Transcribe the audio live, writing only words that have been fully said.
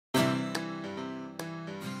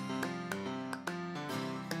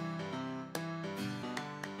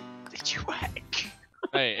whack?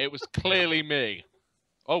 Hey, it was clearly me.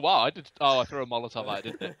 Oh wow, I did. Oh, I threw a Molotov at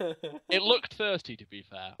it, didn't it? It looked thirsty, to be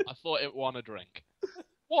fair. I thought it wanted a drink.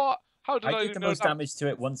 What? How did I I did the know most that? damage to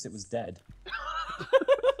it once it was dead.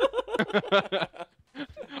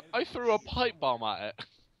 I threw a pipe bomb at it.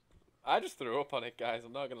 I just threw up on it, guys.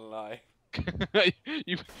 I'm not gonna lie.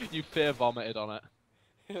 you fear vomited on it.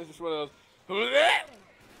 It was just one of those.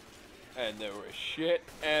 And there was shit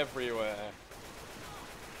everywhere.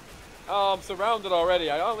 Oh, I'm surrounded already.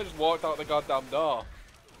 I only just walked out the goddamn door.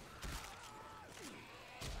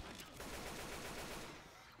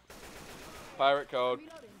 Pirate code.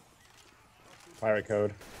 Pirate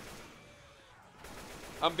code.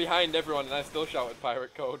 I'm behind everyone and I still shouted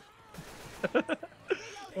pirate code.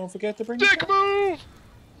 Don't forget to bring Dick move!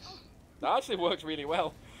 That actually works really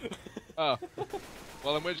well. Oh.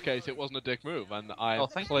 Well, in which case, it wasn't a dick move, and I'm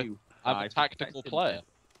a tactical player.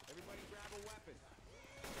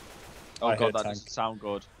 Oh god, that doesn't sound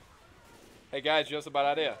good. Hey guys, you know what's a bad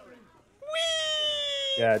idea?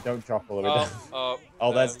 Yeah, don't drop all of it down.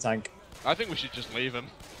 Oh, there's a tank. I think we should just leave him.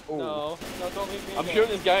 No, don't leave me. I'm shooting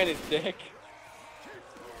this guy in his dick.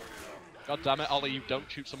 God damn it, Ollie, you don't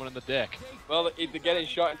shoot someone in the dick. Well, they're getting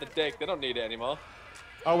shot in the dick. They don't need it anymore.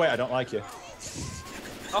 Oh wait, I don't like you.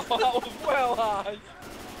 Oh, that was well hard.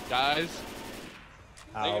 Guys.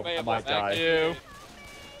 Ow, I might die. Thank you.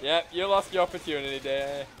 Yep, you lost your opportunity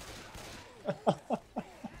there.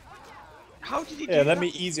 How did he do Yeah, that? let me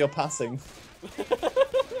ease your passing.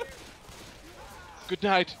 Good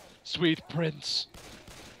night, sweet prince.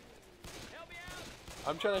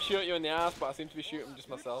 I'm trying to shoot you in the ass, but I seem to be shooting just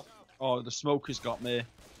myself. Oh, the smoker's got me.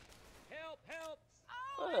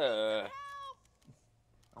 Uh,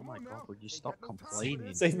 Oh my god, would you stop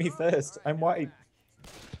complaining? Save me first. I'm white.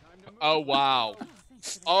 Oh, wow.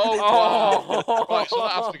 Oh, wow. Right, so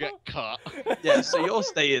that has to get cut. Yeah, so you're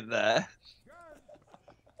staying there.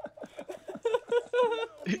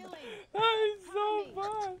 that is so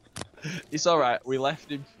bad. It's alright, we left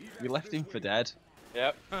him for dead.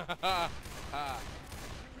 Yep.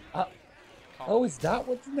 Oh, is that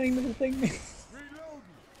what the name of the thing is?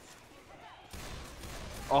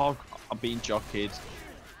 Oh, I'm being jockeyed.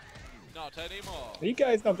 Not anymore. Are you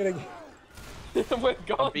guys not gonna... We're I'm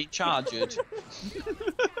gone. being charged.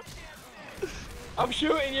 I'm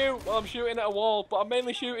shooting you. Well, I'm shooting at a wall, but I'm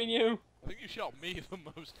mainly shooting you. I think you shot me the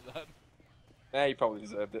most then. Yeah, you probably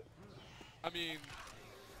deserved it. I mean,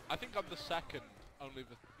 I think I'm the second. Only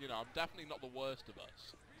the, you know, I'm definitely not the worst of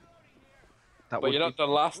us. That But you're not the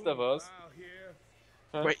last of us.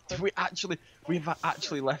 Huh? Wait, we've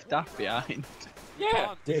actually left Daft behind.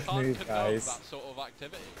 Yeah. Dick Can't move, condone guys. that sort of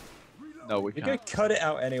activity. No, we You're gonna can't. cut it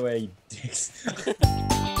out anyway, you dicks.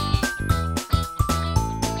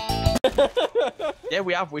 Yeah,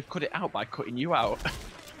 we have. We've cut it out by cutting you out.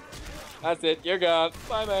 That's it. You're gone.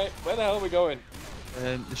 Bye, mate. Where the hell are we going?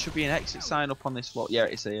 There should be an exit sign up on this wall. Yeah,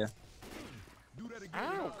 it's here.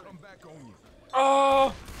 Ow.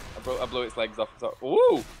 Oh! I blew its legs off. So,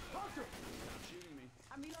 ooh!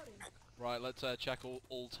 Right, let's check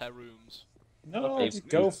all 10 rooms. No, Okay, just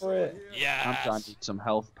go for it. Yes. I'm trying to get some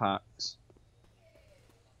health packs.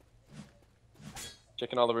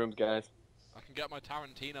 Checking all the rooms, guys. I can get my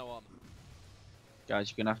Tarantino on.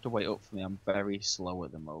 Guys, you're gonna have to wait up for me. I'm very slow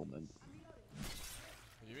at the moment.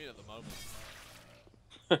 What do you mean at the moment?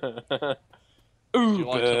 Ooh, Would you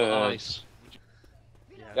like some ice? Would you...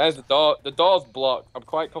 Guys, the door's blocked. I'm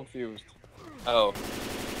quite confused. Oh.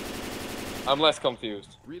 I'm less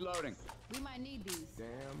confused. Reloading. We might need these.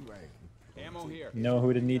 Damn right. Ammo here. You know who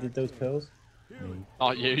would have needed those pills? Me.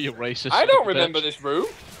 Not you, you racist. I don't son of a remember bitch. this room.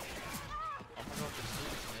 Oh my god, this is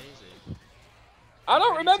amazing. I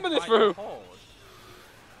don't remember this room.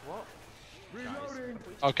 What? Reloading.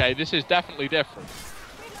 Okay, this is definitely different.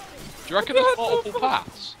 Do you reckon there's multiple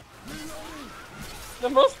paths? There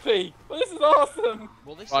must be. Well, this is awesome.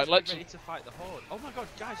 Well, this Right, is let's- ready to fight the horde. Oh my god,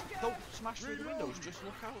 guys, don't smash through the windows. Just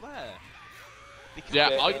look out there. They can't Yeah,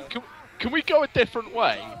 get there. can we go a different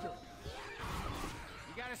way?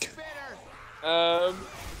 You got a spitter. I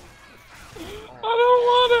don't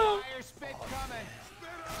wanna. Fire spit coming.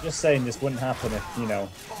 Just saying this wouldn't happen if, you know,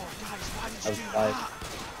 Oh, guys, I was why alive.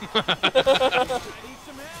 Need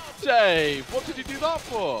some help. Dave, what did you do that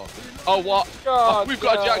for? Oh, what? God, Oh, we've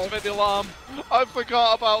got to God. deactivate the alarm. I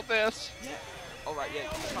forgot about this. Alright, yeah,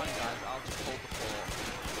 it's fine, guys. I'll just hold the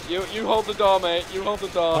fort. You hold the door, mate. You hold the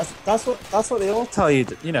door. That's what they all tell you,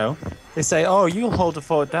 you know. They say, oh, you'll hold the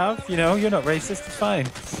fort down, you know, you're not racist, it's fine.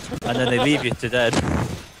 And then they leave you to dead.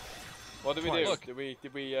 What did we do? Look. Did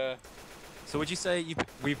we So would you say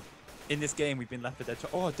we've in this game we've been left for dead?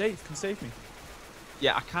 Oh, Dave, can save me.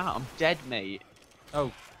 Yeah, I can't. I'm dead, mate.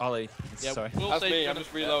 Oh, Ollie. Yeah, Sorry. we'll That's say me. you're I'm gonna-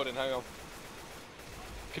 just reloading. Hang on.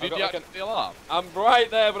 Can you I've got like deactivate the alarm? I'm right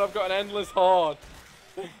there, but I've got an endless horde.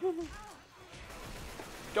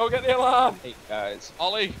 Go get the alarm. Hey guys.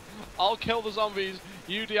 Ollie, I'll kill the zombies.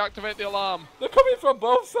 You deactivate the alarm. They're coming from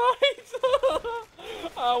both sides.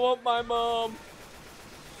 I want my mom.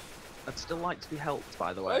 I'd still like to be helped,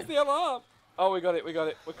 by the way. Where's the alarm? Oh, we got it. We got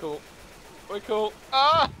it. We're cool. We're cool.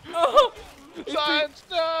 Ah! Oh, Science,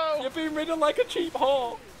 no! you're being ridden like a cheap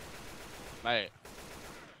whore. Mate,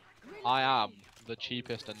 I am the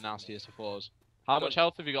cheapest and nastiest of whores. How much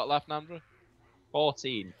health have you got left, Nandra?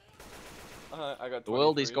 14. I got. The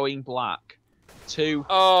world is 23. going black. 2.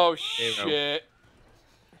 Oh Zero. shit!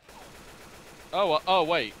 Oh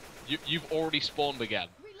wait, you've already spawned again.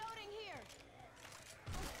 Reloading here.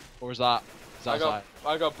 Or is that side?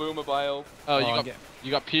 I got boomer bile. Oh, Oh,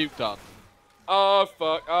 you got puked on. Oh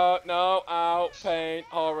fuck! Oh no! Ow! Pain!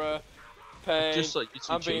 Horror! Pain! Just like you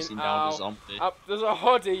two I'm being chasing down the ow. zombie. There's a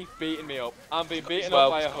hoodie beating me up. I'm being beaten Well,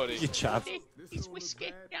 up by a hoodie. You chav. It's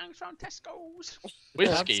whiskey. Gangs from Tesco's.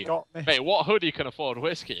 Whiskey? Chav's got me. Mate, what hoodie can afford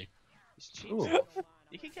whiskey? It's cheap. Ooh.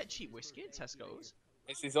 You can get cheap whiskey at Tesco's.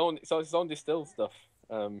 It's his own. It's his own distilled stuff.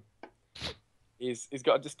 He's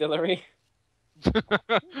got a distillery.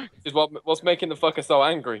 Is what's making the fucker so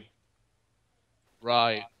angry.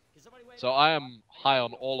 Right. So I am high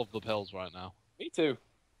on all of the pills right now. Me too.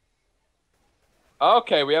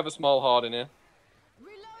 Okay, we have a small horde in here.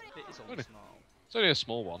 It is only small. It's only a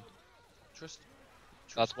small one. Trust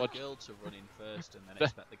That's the what- girl to run in first and then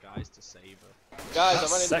expect the guys to save her. Guys,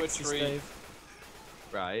 That's I ran into a sexist, tree. Dave.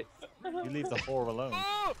 Right. You leave the whore alone.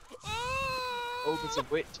 Oh, there's a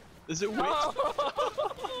witch. There's a witch. No!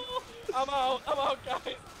 I'm out,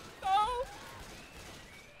 guys. No!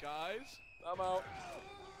 Guys? I'm out.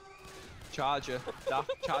 Charger.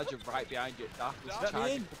 Daft. Charger right behind you. Daft. There's a Let me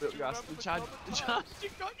charger. in. Put your ass. The charger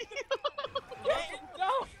got you. Get it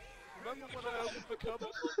down. Remember when I opened the cupboard?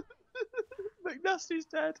 McNasty's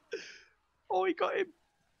dead. Oh, he got him.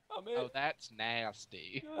 I'm in. Oh, that's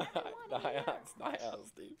nasty. That's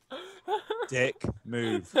nasty. Dick,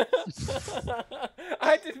 move.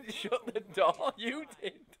 I didn't shut the door. You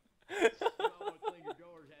did.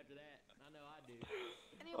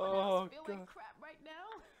 Anyone Oh, else feeling God. crap right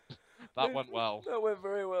now? That went well. That went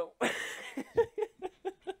very well.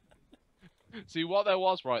 See, what there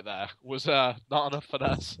was right there was not enough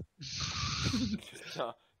finesse.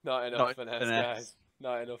 Not enough Not finesse, finesse. guys.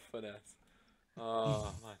 Not enough finesse.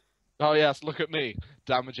 Oh, man. Oh yes, look at me,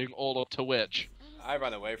 damaging all up to witch. I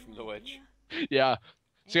ran away from the witch. Yeah.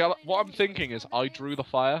 See, what I'm thinking is I drew the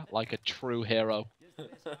fire like a true hero.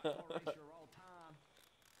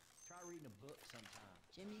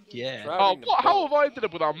 Yeah. Try Oh, reading the what? How book. have I ended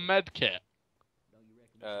up without a med kit?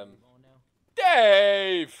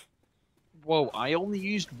 Dave! Whoa, I only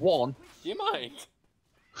used one. Do you mind?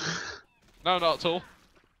 No, not at all.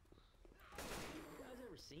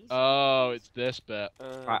 Oh, it's this bit.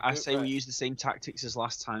 I say we use the same tactics as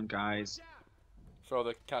last time, guys. Throw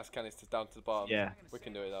the cast canisters down to the bottom. Yeah. We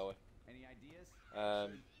can do it that way. Any ideas?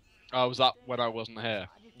 Oh, was that when I wasn't here?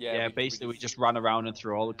 Yeah, basically we just ran around and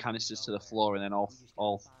threw all the canisters to the floor, and then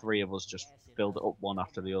all three of us just build it up one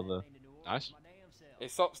after the other. Nice. It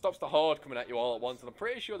stops the horde coming at you all at once, and I'm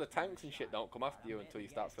pretty sure the tanks and shit don't come after you until you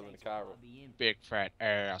start filling the car up. Big fat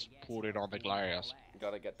ass, put it on the glass. You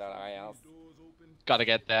gotta get that eye out. Gotta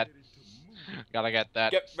get that. Gotta get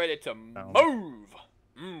that. Get ready to move!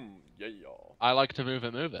 Yeah. I like to move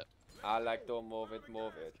it, move it. I like to move it,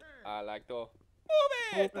 move it. I like to move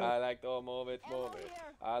it! I like to move it, move it.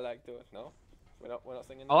 I like to... No? We're not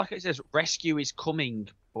singing I like it says rescue is coming,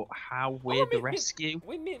 but how weird the rescue?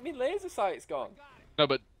 Me laser sight's gone. No,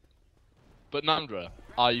 but Nandra,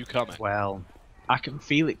 are you coming? Well, I can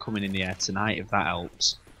feel it coming in the air tonight if that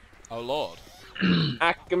helps. Oh lord.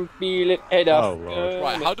 I can feel it head up. Oh, Lord.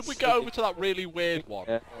 Right, how did we get over to that really weird one?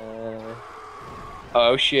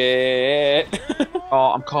 Oh shit.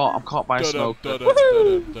 Oh, I'm caught by a smoker.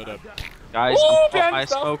 Guys, Ooh, I'm caught behind by a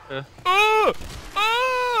stuff. smoker.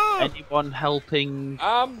 Anyone helping?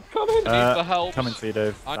 I'm coming. Need the help. Coming for you,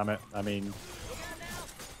 Dave. I- Damn it. I mean,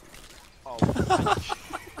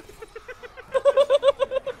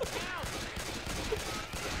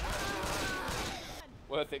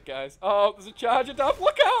 Worth it, guys. Oh, there's a charger down.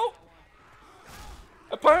 Look out!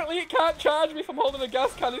 Apparently it can't charge me if I'm holding a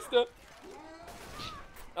gas canister.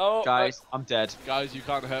 Oh, Guys, I'm dead. Guys, you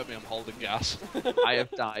can't hurt me, I'm holding gas. I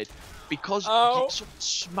have died. Because Ow. someone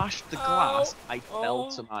smashed the glass, Ow. I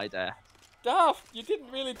fell to my death. Daft, you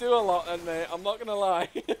didn't really do a lot then, mate. I'm not gonna lie.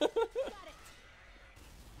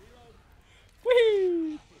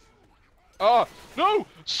 Whee! Oh, no!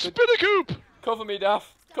 Spinnacoop! Cover me,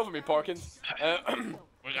 Daff. Cover me, Porkins.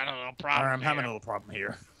 We got a little problem. I'm having a little problem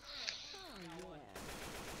here.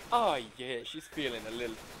 Oh yeah, she's feeling a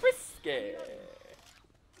little frisky.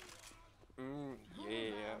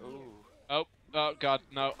 Yeah. Ooh. Oh god,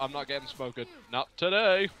 no, I'm not getting smoked. Not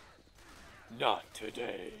today. Not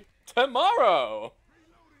today. Tomorrow.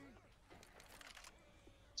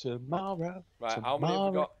 Tomorrow. Right, how many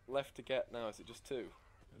have we got left to get now? Is it just 2?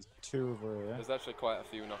 There's 2 over here. There's actually quite a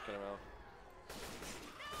few knocking around.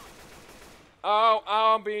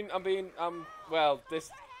 Oh, well,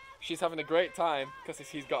 she's having a great time because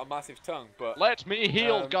he's got a massive tongue, but... Let me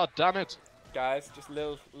heal, god damn it. Guys, just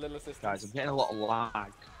little assistance. Guys, I'm getting a lot of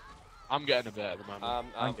lag. I'm getting a bit at the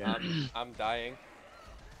moment. I'm dying.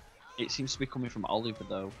 It seems to be coming from Oliver,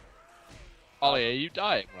 though. Ollie, are you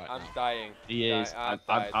dying right I'm now? dying. He is.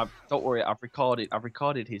 Don't worry, I've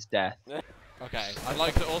recorded his death. Okay, I'd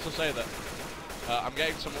like to also say that I'm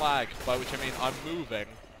getting some lag, by which I mean I'm moving.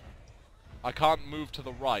 I can't move to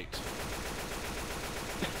the right.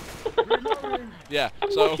 Yeah,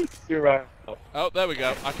 so... You're right. Oh, there we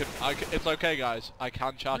go. I can, it's okay, guys. I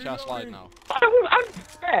can cha-cha slide now. I'm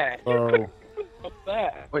there. Whoa. Up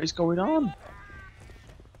there. What is going on?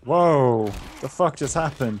 Whoa. The fuck just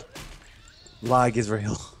happened? Lag is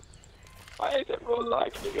real. Why is everyone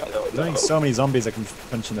liking you? I don't There's know. only so many zombies I can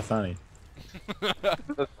punch in the fanny.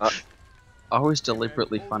 I always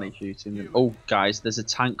deliberately fanny shooting them. Oh, guys, there's a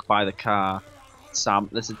tank by the car. Sam,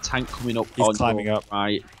 there's a tank coming up. He's on climbing your up.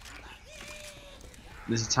 Right.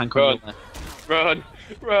 There's a tank on your left. Run!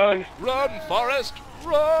 Run! Run, Forrest!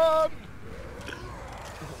 Run!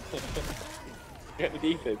 Get the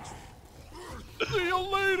defense. See you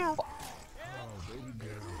later!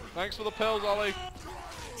 Thanks for the pills, Ollie.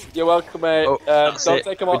 You're welcome, mate. Oh, that's don't it.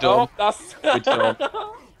 take them We're off. done. Oh, that's... We're done.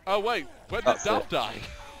 Oh wait, when did That's Dav it. die?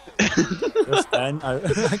 Just then,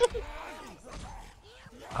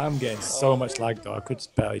 I'm getting so much lag though, I could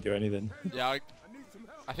just barely do anything. Yeah,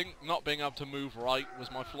 I think not being able to move right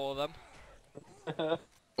was my flaw then.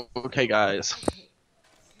 Okay, guys.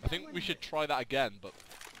 I think we should try that again, but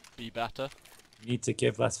be better. You need to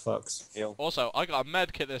give less fucks. Also, I got a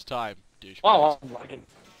med kit this time. Douchebag. Oh, I'm lagging.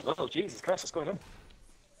 Oh, Jesus Christ, what's going on?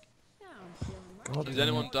 God, Is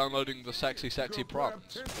anyone downloading the sexy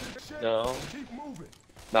prompts? No.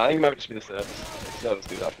 No, I think it might just be the service. Service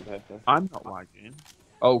do that from time to time. I'm not lagging.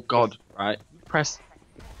 Oh God! Right. Press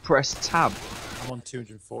tab. I'm on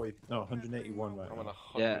 240, no, 181 right I'm on now.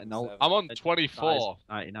 107. Yeah, no. I'm on 24.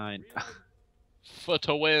 99. For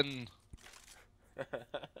to win. Right.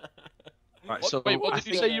 What, So wait, what I did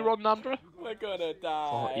you think say you were on, Nandra? We're gonna die.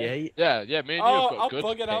 48. Yeah, me and you Oh, have I'll got good.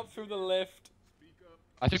 bug it ping. out through the lift.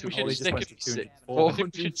 I think we should Ollie just stick went it. to 240.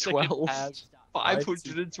 412. 520.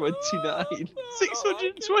 523.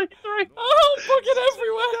 Oh, bugging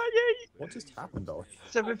everywhere. What just happened, Ollie?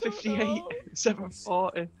 758.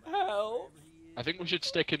 740. Help. I think we should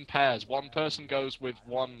stick in pairs. One person goes with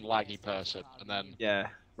one laggy person, and then Yeah.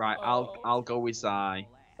 Right. I'll go with Zai.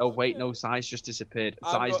 Oh wait, no. Zai's just disappeared.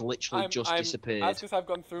 Zai's literally just disappeared. That's because I've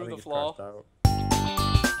gone I through think the it's floor. crashed out.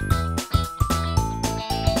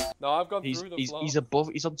 No, I've gone through the floor. He's above.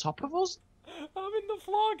 He's on top of us. I'm in the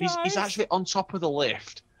floor, guys. He's actually on top of the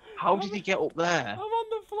lift. How did he get up there? I'm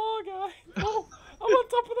on the floor, guys. Oh, I'm on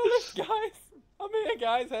top of the lift, guys. I'm here,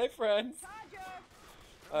 guys. Hey, friends.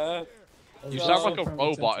 you So- sound like a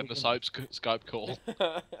robot in the Skype call.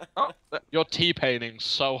 You're T-paining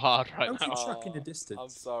so hard right How do now. you track in the distance? I'm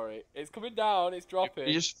sorry. It's coming down. It's dropping.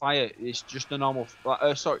 You just fire. It's just the normal.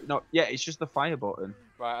 Sorry, no. Yeah, it's just the fire button.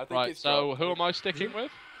 Right, I think Right, it's so dropped. who am I sticking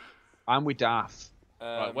with? I'm with Daff.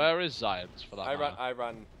 Right, where is Zions for that I matter?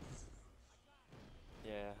 ran.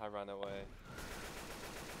 Yeah, I ran away.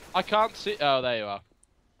 I can't see. Oh, there you are.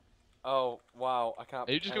 Oh, wow. I can't.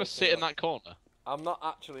 Are you just pick gonna sit anything in up. that corner? I'm not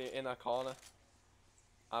actually in a corner.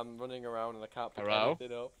 I'm running around and I can't pick Hello?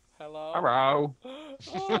 anything up. Hello? Hello.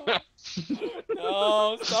 Oh,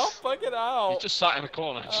 no, stop fucking out. He's just sat in a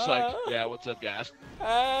corner, just like, yeah, what's up, guys?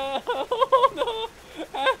 Help! Oh, no!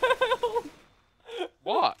 Help!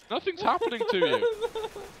 What? Nothing's happening to you.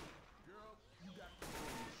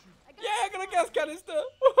 Yeah, I got a gas canister!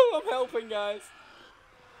 I'm helping, guys.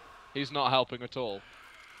 He's not helping at all.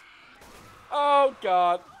 Oh,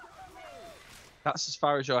 God. That's as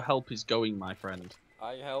far as your help is going, my friend.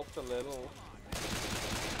 I helped a little.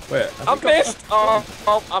 Wait, I missed! Oh,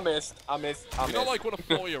 I missed. You know, like when a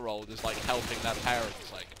 4-year-old is like helping their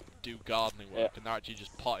parents like do gardening work, and they're actually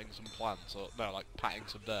just potting some plants, or no, like patting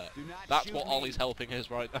some dirt. That's what Ollie's helping his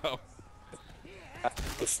right now.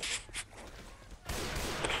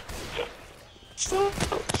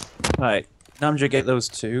 Right, Namja, get those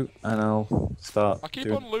two, and I'll start. I keep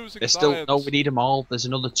doing... on losing There's science. still no. We need them all. There's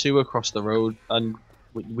another 2 across the road, and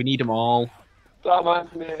we need them all. That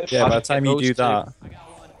man's missed. Yeah, by the Get time you those do two. that,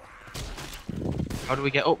 How do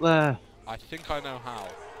we get up there? I think I know how.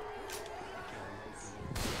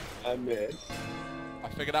 I missed. I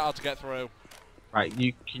figured out how to get through. Right,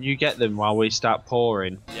 can you get them while we start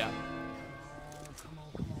pouring? Yeah.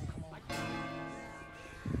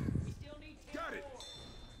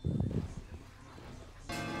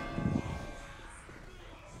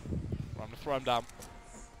 I'm gonna throw him down.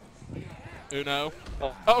 Uno.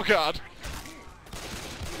 Oh god.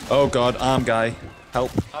 oh god, arm guy,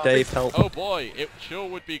 help, Dave, help. Oh boy, it sure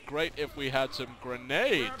would be great if we had some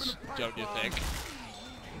grenades, don't you think?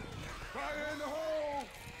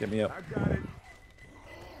 Get me up.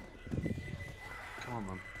 Come on,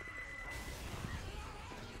 man.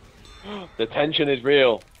 The tension is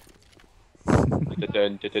real. Did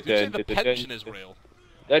you say the pension is real?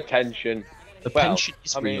 The tension. The Well, pension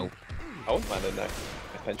is I mean, real. I wouldn't mind a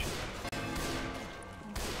pension.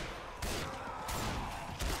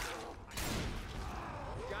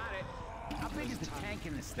 Got it. How big is the tank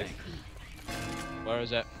in this thing? Where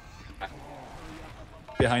is it?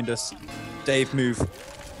 Behind us. Dave, move.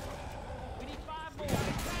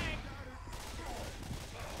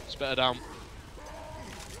 Spit her down.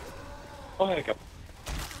 Oh, here you go.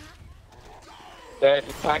 There's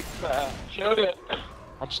the tank there. Shoot it.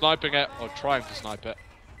 I'm sniping it, or trying to snipe it.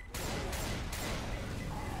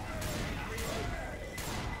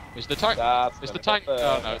 Is the tank? That's Is the gonna tank? get Oh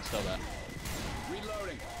there. no, it's still there.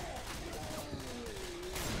 Reloading.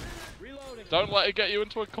 Reloading. Don't let it get you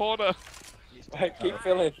into a corner. Keep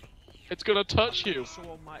filling. It's gonna touch you.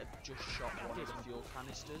 Someone might have just shot one of the fuel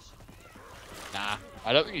canisters. Nah,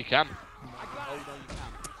 I don't think you can. Oh no, you can.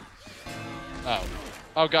 Oh.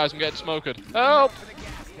 Oh guys, I'm getting smoked. Help!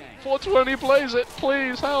 420 blaze it,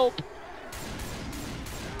 please help!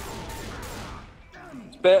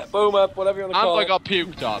 Spit, boomer, whatever you want to And call I it. got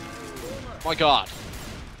puked on. My god.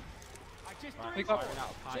 Chase this,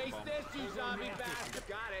 you zombie bastard.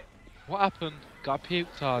 Got it. What happened? Got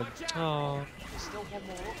puked on. Oh. There's still one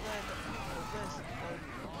more up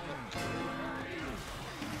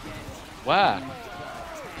Where?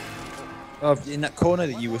 Oh, in that corner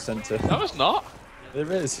that you were sent to. No, it's not.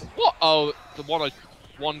 There is. What? Oh, the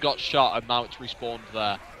one got shot and now it's respawned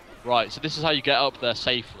there. Right, so this is how you get up there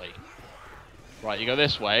safely. Right, you go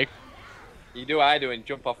this way. You do what I do and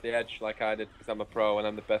jump off the edge like I did because I'm a pro and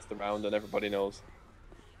I'm the best around and everybody knows.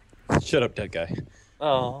 Shut up, dead guy.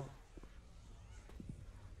 Oh.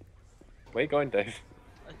 Where you going, Dave?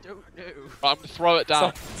 I don't know. Right, I'm gonna throw it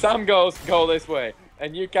down. Sam goes, go this way.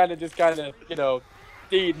 And you kind of, you know,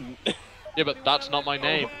 Deedon. Yeah, but that's not my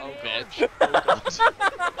name. Oh, bitch.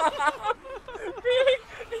 Really?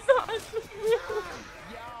 Is that actually real?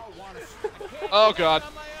 Oh god.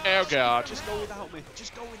 Oh god. Just go without me.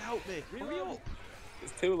 Just go without me. Hurry up.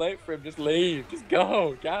 It's too late for him. Just leave. Just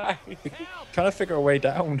go, guys. Trying to figure a way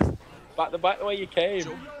down. Back the way you came.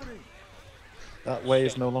 Jump. That way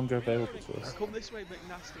is no longer available to us. Come this way,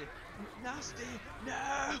 McNasty. McNasty,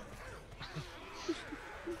 no!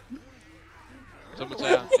 Someone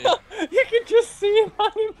say auntie. You can just see him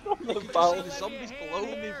hanging from You the can just see boat. the zombies below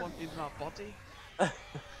me wanting my body.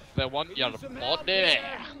 They want your body.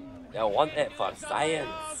 I want it for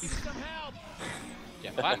science. You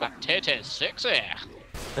find my titties sexy.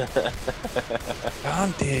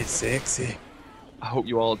 I'm dead sexy. I hope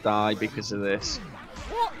you all die because of this.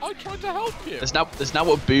 What? I tried to help you. There's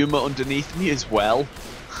now a boomer underneath me as well.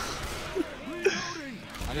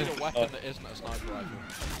 I need a weapon that isn't a sniper rifle.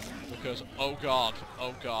 Because, oh god,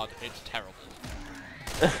 it's terrible.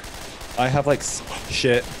 I have like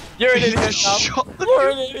shit. You're an idiot, Sam. Shut the You're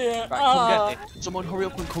an idiot. Right, come get me. Someone hurry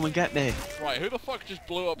up and come and get me. Right, who the fuck just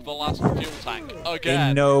blew up the last fuel tank again?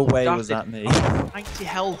 In no way That's was it. that me. 90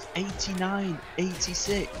 health, 89,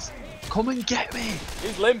 86. Come and get me.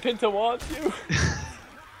 He's limping towards you.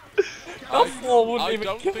 That fall wouldn't I even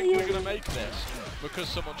don't kill think you. we're gonna make this because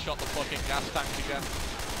someone shot the fucking gas tank again.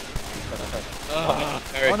 Ugh.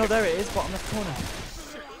 Oh no, there it is, bottom left corner.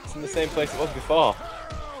 It's in the same place it was before.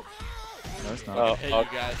 No, it's not. Oh, I hate you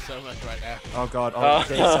guys so much right now. Oh god, oh,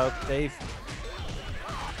 Dave's help, Dave.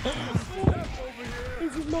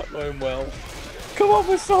 This is not going well. Come on,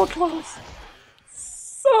 we're so close.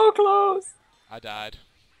 So close. I died.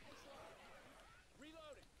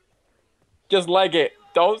 Just leg it.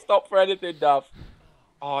 Don't stop for anything, Dav.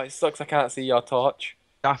 Oh, it sucks I can't see your torch.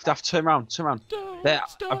 Daft, turn around, turn around. There,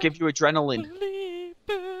 I'll give you adrenaline.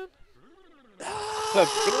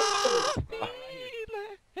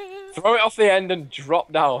 Throw it off the end and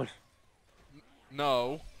drop down.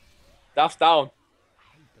 No. Daft's down.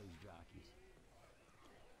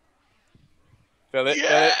 Feel it, feel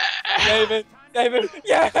it. David, David,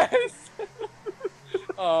 yes!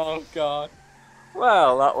 Oh, God.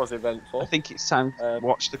 Well, that was eventful. I think it's time to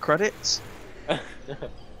watch the credits. Yeah.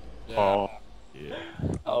 Oh. Yeah.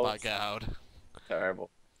 Oh, Oh my god. terrible.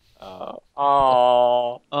 Oh.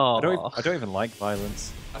 Oh, I don't even like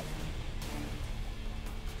violence.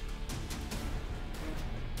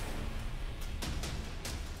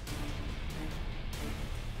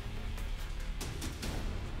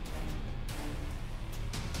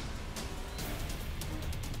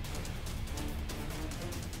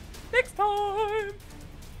 Next time!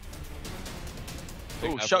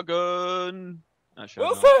 Oh, shotgun! Actually,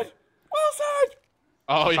 Wilson! Wilson!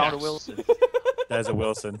 Oh, I yeah. found a Wilson. There's a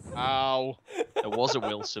Wilson. Ow. There was a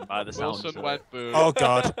Wilson by the sound Wilson of it. went boom. Oh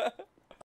god.